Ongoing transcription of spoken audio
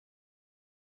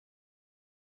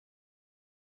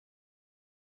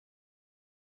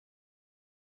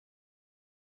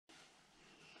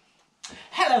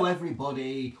Hello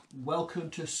everybody, welcome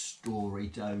to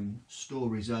Story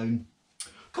Zone.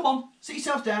 Come on, sit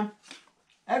yourselves down.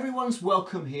 Everyone's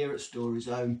welcome here at Story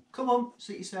Zone. Come on,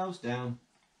 sit yourselves down.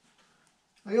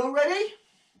 Are you all ready?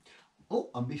 Oh,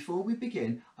 and before we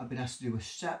begin, I've been asked to do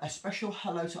a special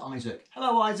hello to Isaac.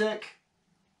 Hello Isaac.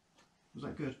 Was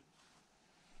that good?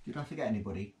 Did I forget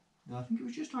anybody? No, I think it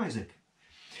was just Isaac.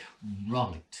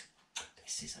 Right,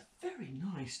 this is a very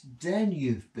nice den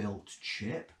you've built,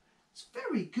 Chip. It's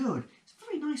very good. It's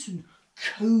very nice and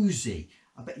cosy.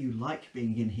 I bet you like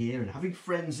being in here and having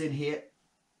friends in here.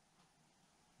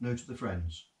 No to the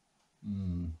friends.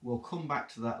 We'll come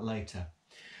back to that later.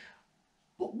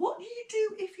 But what do you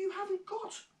do if you haven't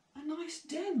got a nice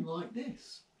den like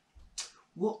this?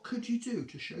 What could you do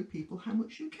to show people how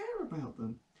much you care about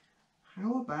them?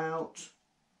 How about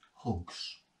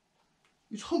hugs?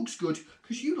 Is hugs good?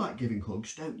 Because you like giving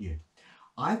hugs, don't you?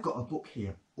 I've got a book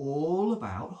here all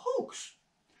about hugs.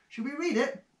 Should we read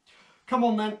it? Come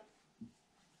on then.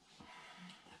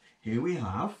 Here we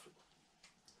have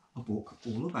a book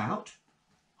all about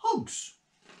hugs.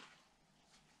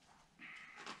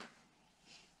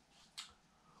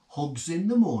 Hugs in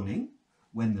the morning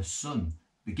when the sun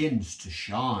begins to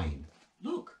shine.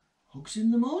 Look, hugs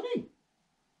in the morning.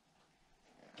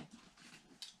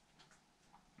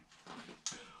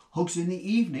 Hugs in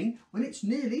the evening when it's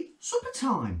nearly supper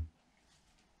time.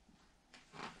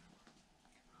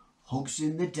 Hugs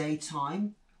in the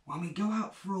daytime when we go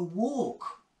out for a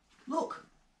walk. Look,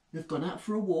 they've gone out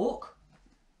for a walk.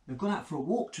 They've gone out for a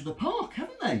walk to the park,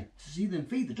 haven't they? To see them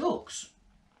feed the ducks.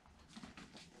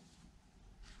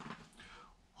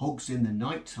 Hugs in the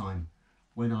night time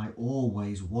when I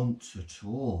always want to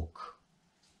talk.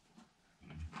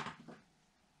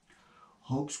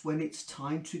 Hugs when it's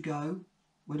time to go.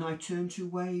 When I turn to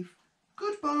wave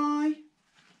goodbye.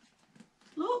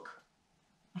 Look,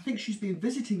 I think she's been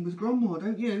visiting with Grandma,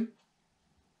 don't you?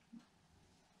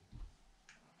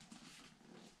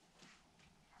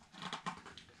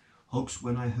 Hugs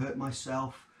when I hurt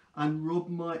myself and rub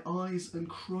my eyes and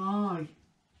cry.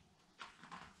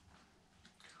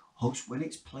 Hugs when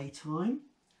it's playtime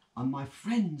and my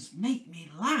friends make me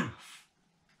laugh.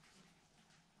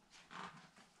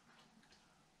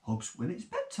 Hugs when it's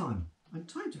bedtime and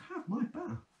time to have my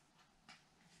bath.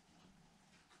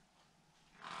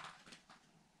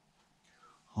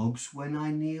 Hugs when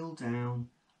I kneel down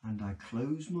and I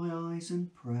close my eyes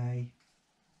and pray.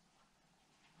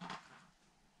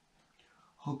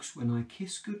 Hugs when I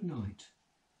kiss goodnight,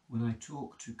 when I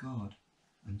talk to God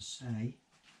and say,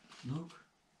 look,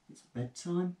 it's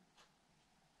bedtime.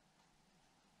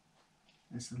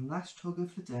 It's the last hug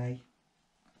of the day.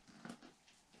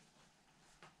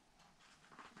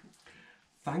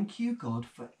 Thank you, God,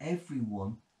 for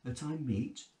everyone that I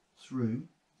meet through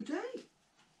the day.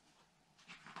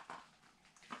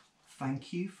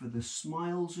 Thank you for the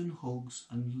smiles and hugs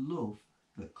and love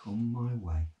that come my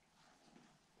way.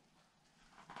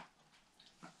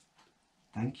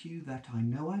 Thank you that I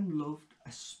know I'm loved,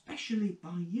 especially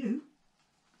by you.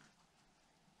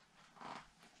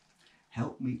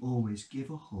 Help me always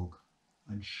give a hug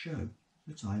and show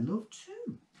that I love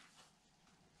too.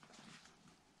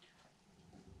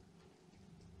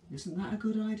 Isn't that a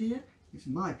good idea? It's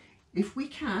mine. If we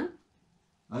can,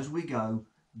 as we go,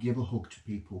 give a hug to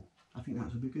people. I think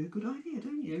that would be a good idea,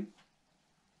 don't you?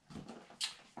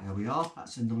 There we are.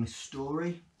 That's a nice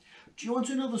story. Do you want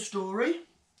another story?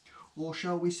 Or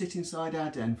shall we sit inside our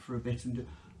den for a bit and do...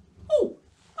 Oh,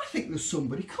 I think there's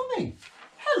somebody coming.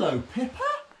 Hello, Pippa.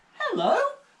 Hello.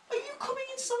 Are you coming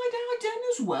inside our den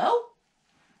as well?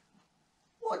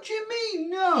 What do you mean,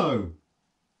 no?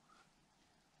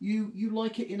 You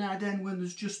like it in our den when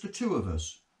there's just the two of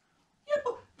us? Yeah,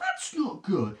 but that's not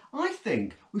good. I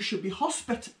think we should be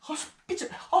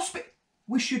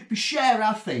we should be share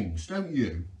our things, don't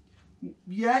you?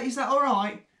 Yeah, is that all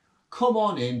right? Come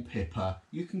on in, Pippa.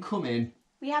 You can come in.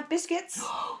 We have biscuits.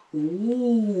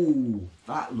 Oh,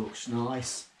 that looks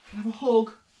nice. Can I have a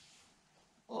hug?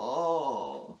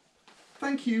 Oh,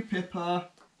 thank you,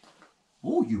 Pippa.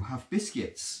 Oh, you have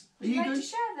biscuits. Would you like to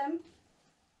share them?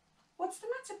 What's the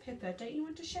matter, Pippa? Don't you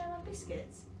want to share our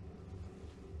biscuits?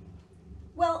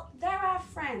 Well, they're our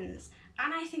friends,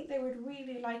 and I think they would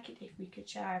really like it if we could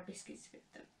share our biscuits with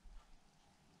them.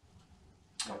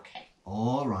 Okay.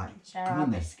 All right. Share Come our on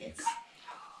then. biscuits.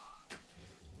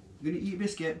 You gonna eat your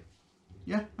biscuit?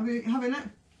 Yeah, having it?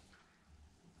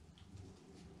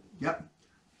 Yep.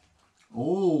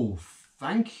 Oh,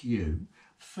 thank you.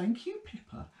 Thank you,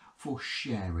 Pippa, for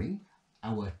sharing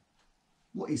our,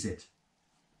 what is it?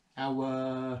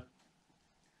 Our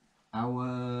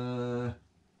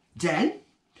den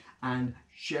and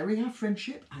sharing our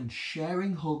friendship and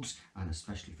sharing hugs, and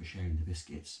especially for sharing the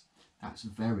biscuits. That's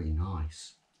very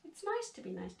nice. It's nice to be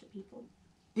nice to people.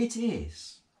 It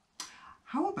is.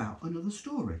 How about another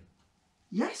story?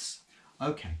 Yes?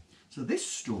 Okay, so this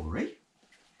story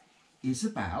is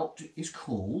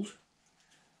called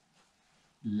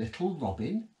Little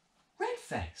Robin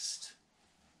Redvest.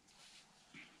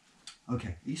 Okay,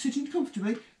 are you sitting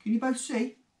comfortably? Can you both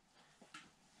see?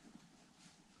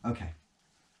 Okay.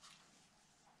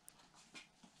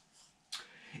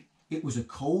 It was a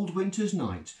cold winter's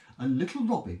night and little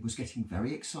Robin was getting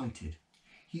very excited.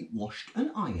 He washed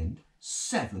and ironed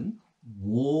 7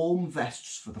 warm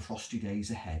vests for the frosty days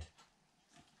ahead.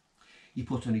 He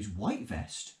put on his white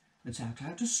vest and set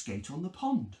out to skate on the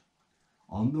pond.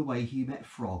 On the way he met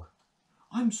Frog.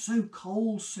 "I'm so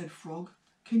cold," said Frog.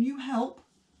 "Can you help?"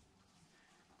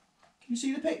 Can you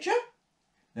see the picture?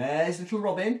 There's little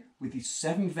Robin with his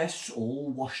 7 vests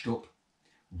all washed up,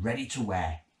 ready to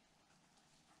wear.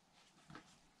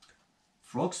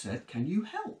 Frog said, "Can you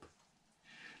help?"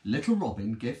 Little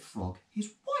Robin gave Frog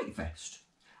his white vest.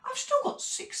 "I've still got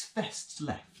 6 vests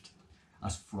left,"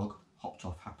 as Frog hopped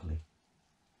off happily.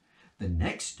 The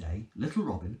next day, little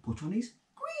Robin put on his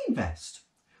green vest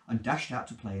and dashed out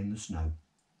to play in the snow.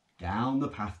 Down the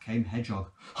path came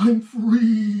Hedgehog. "I'm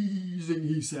freezing,"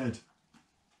 he said.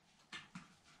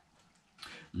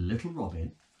 Little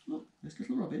Robin, look, there's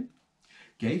little Robin,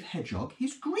 gave Hedgehog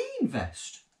his green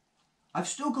vest. "I've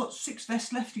still got 6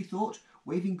 vests left," he thought,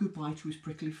 waving goodbye to his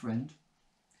prickly friend.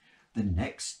 The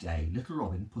next day, little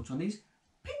Robin put on his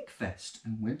pink vest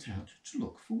and went out to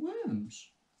look for worms.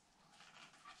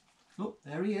 Look,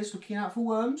 there he is, looking out for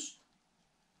worms.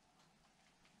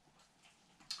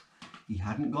 He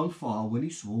hadn't gone far when he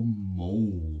saw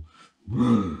Mole.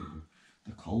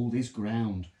 "The cold is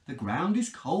ground. The ground is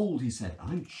cold," he said.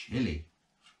 "I'm chilly."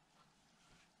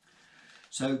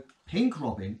 So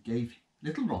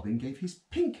little Robin gave his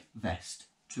pink vest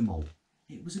to Mole.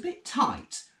 It was a bit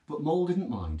tight, but Mole didn't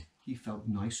mind. He felt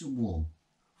nice and warm.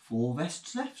 4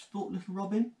 vests left, thought little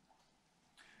Robin.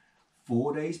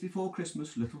 4 days before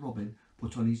Christmas, little Robin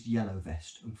put on his yellow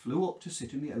vest and flew up to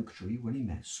sit in the oak tree when he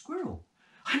met Squirrel.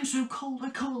 "I'm so cold I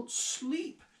can't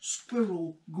sleep,"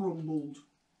 Squirrel grumbled.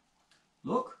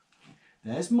 Look,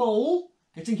 there's Mole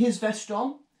getting his vest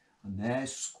on, and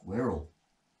there's Squirrel.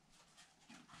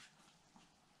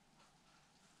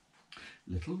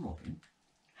 Little Robin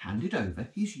handed over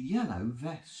his yellow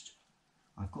vest.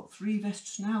 "I've got 3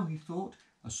 vests now," he thought,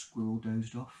 as Squirrel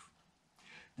dozed off.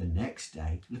 The next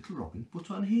day, little Robin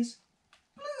put on his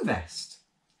blue vest.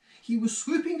 He was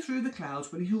swooping through the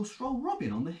clouds when he saw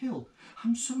Robin on the hill.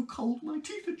 "I'm so cold, my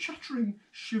teeth are chattering,"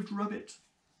 shivered Rabbit.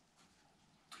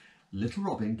 Little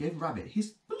Robin gave Rabbit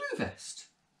his blue vest.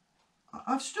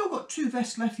 "I've still got 2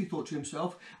 vests left," he thought to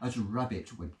himself, as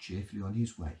Rabbit went cheerfully on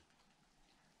his way.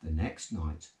 The next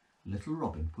night, little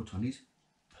Robin put on his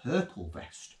purple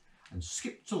vest and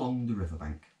skipped along the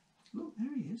riverbank. Look,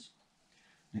 there he is.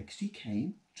 Next he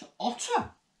came to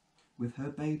Otter with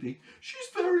her baby. "She's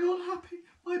very unhappy.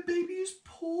 My baby is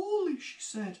poorly," she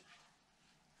said.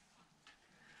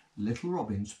 Little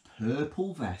Robin's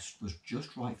purple vest was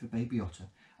just right for baby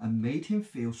Otter and made him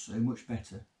feel so much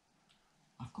better.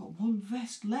 "I've got 1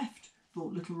 vest left,"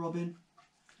 thought little Robin.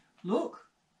 Look,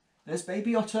 there's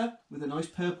baby Otter with a nice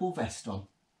purple vest on.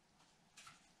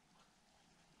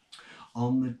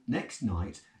 On the next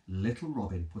night, little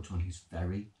Robin put on his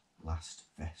very last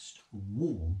vest, a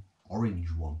warm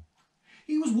orange one.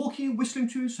 He was walking and whistling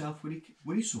to himself when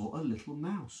he saw a little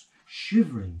mouse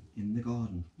shivering in the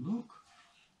garden. Look.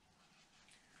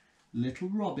 Little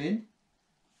Robin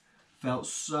felt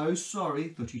so sorry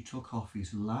that he took off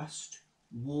his last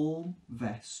warm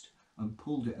vest and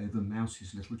pulled it over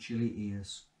Mouse's little chilly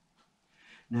ears.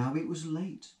 Now it was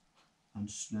late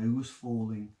and snow was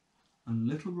falling, and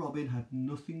little Robin had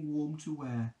nothing warm to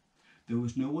wear. There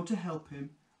was no one to help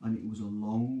him, and it was a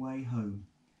long way home.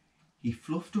 He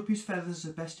fluffed up his feathers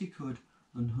as best he could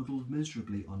and huddled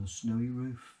miserably on a snowy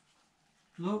roof.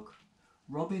 Look,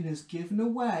 Robin has given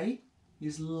away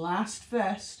his last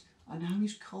vest, and now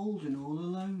he's cold and all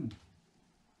alone.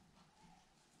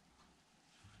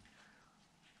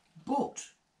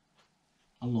 But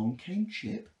along came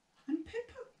Chip and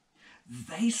Pippa.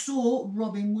 They saw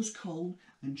Robin was cold,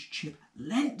 and Chip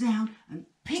leant down and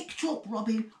picked up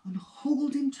Robin and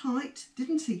hugged him tight,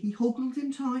 didn't he? He hugged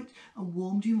him tight and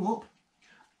warmed him up.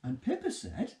 And Pippa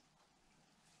said,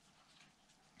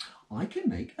 "I can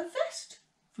make a vest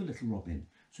for little Robin."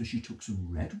 So she took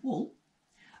some red wool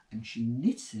and she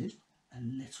knitted a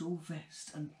little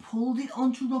vest and pulled it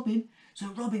onto Robin,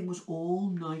 so Robin was all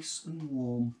nice and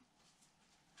warm.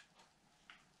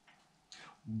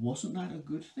 Wasn't that a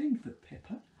good thing that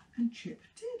Pippa and Chip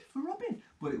did for Robin?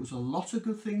 But it was a lot of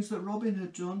good things that Robin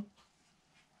had done.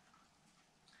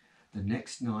 The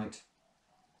next night,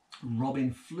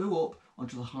 Robin flew up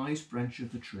onto the highest branch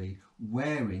of the tree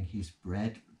wearing his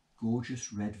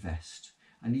gorgeous red vest,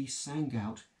 and he sang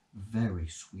out very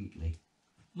sweetly.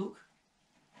 Look,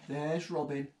 there's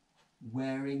Robin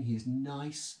wearing his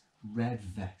nice red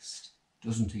vest.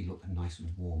 Doesn't he look nice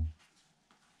and warm?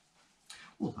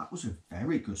 Well, that was a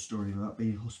very good story about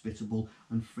being hospitable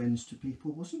and friends to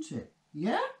people, wasn't it?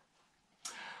 Yeah?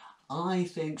 I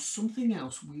think something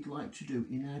else we'd like to do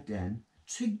in our den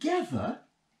together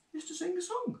is to sing a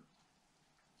song.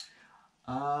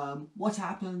 What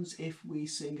happens if we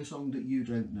sing a song that you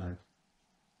don't know?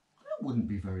 That wouldn't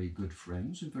be very good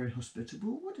friends and very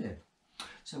hospitable, would it?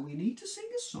 So we need to sing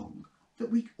a song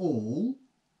that we all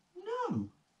know.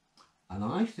 And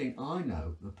I think I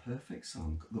know the perfect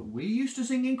song that we used to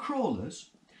sing in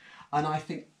Crawlers, and I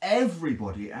think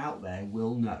everybody out there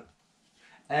will know.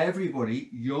 Everybody,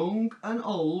 young and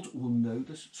old, will know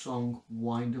the song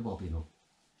Wind a Bobbin Up.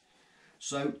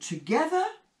 So together,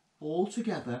 all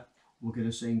together, we're going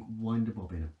to sing Wind a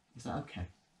Bobbin Up. Is that okay?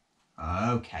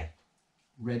 Okay.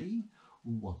 Ready?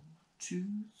 1, 2,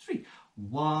 3.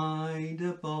 Wind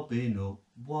a bobbin up,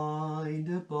 wind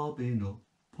a bobbin up,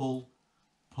 pull,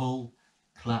 pull,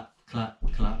 clap, clap,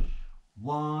 clap.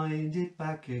 Wind it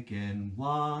back again,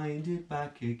 wind it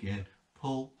back again,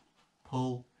 pull,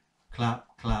 pull,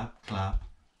 clap, clap, clap.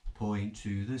 Point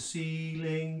to the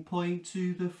ceiling, point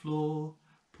to the floor,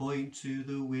 point to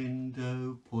the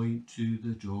window, point to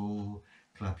the door.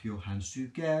 Clap your hands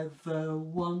together,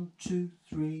 1, 2,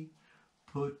 3.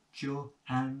 Put your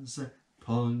hands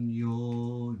upon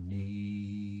your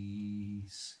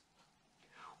knees.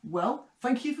 Well,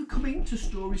 thank you for coming to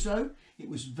Story Zone. It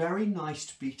was very nice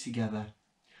to be together.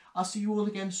 I'll see you all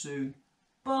again soon.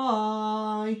 Bye.